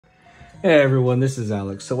Hey everyone, this is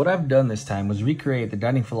Alex. So what I've done this time was recreate the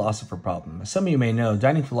Dining Philosopher problem. As some of you may know,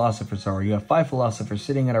 Dining Philosophers are you have 5 philosophers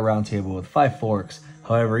sitting at a round table with 5 forks.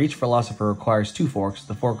 However, each philosopher requires 2 forks,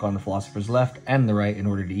 the fork on the philosopher's left and the right, in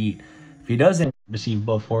order to eat. If he doesn't receive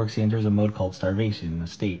both forks, he enters a mode called starvation, a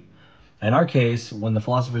state. In our case, when the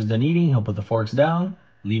philosopher's done eating, he'll put the forks down,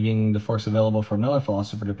 leaving the forks available for another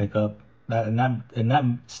philosopher to pick up. In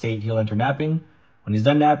that state, he'll enter napping. When he's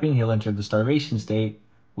done napping, he'll enter the starvation state,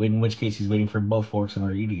 in which case he's waiting for both forks in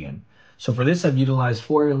order to eat again. So for this, I've utilized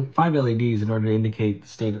 5 LEDs in order to indicate the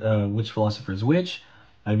state, which philosopher is which.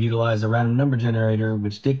 I've utilized a random number generator,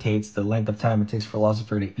 which dictates the length of time it takes for a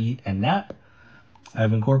philosopher to eat and nap.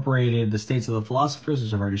 I've incorporated the states of the philosophers,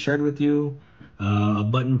 which I've already shared with you. A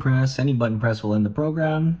button press, any button press will end the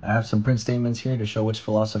program. I have some print statements here to show which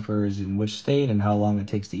philosopher is in which state and how long it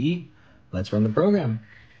takes to eat. Let's run the program.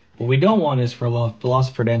 What we don't want is for a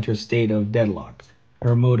philosopher to enter a state of deadlock,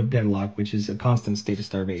 or a mode of deadlock, which is a constant state of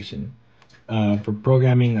starvation. For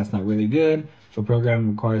programming, that's not really good. If a program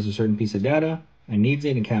requires a certain piece of data and needs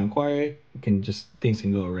it and can't acquire it, things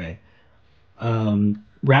can go awry.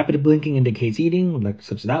 Rapid blinking indicates eating,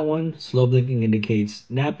 such as that one. Slow blinking indicates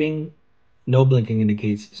napping. No blinking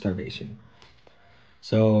indicates starvation.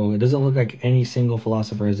 So it doesn't look like any single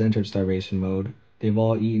philosopher has entered starvation mode. They've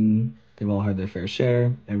all eaten. They've all had their fair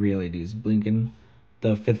share. Every LED is blinking.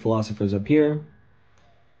 The 5th philosopher is up here.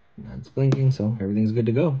 That's blinking, so everything's good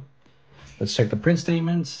to go. Let's check the print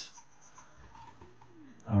statements.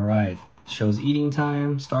 All right. Shows eating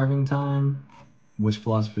time, starving time, which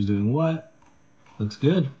philosopher's doing what. Looks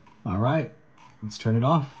good. All right. Let's turn it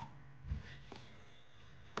off.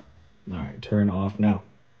 All right, turn off now.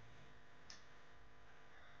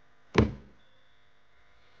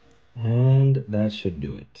 And that should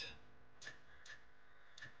do it.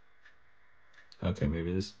 Okay,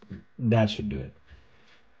 that should do it.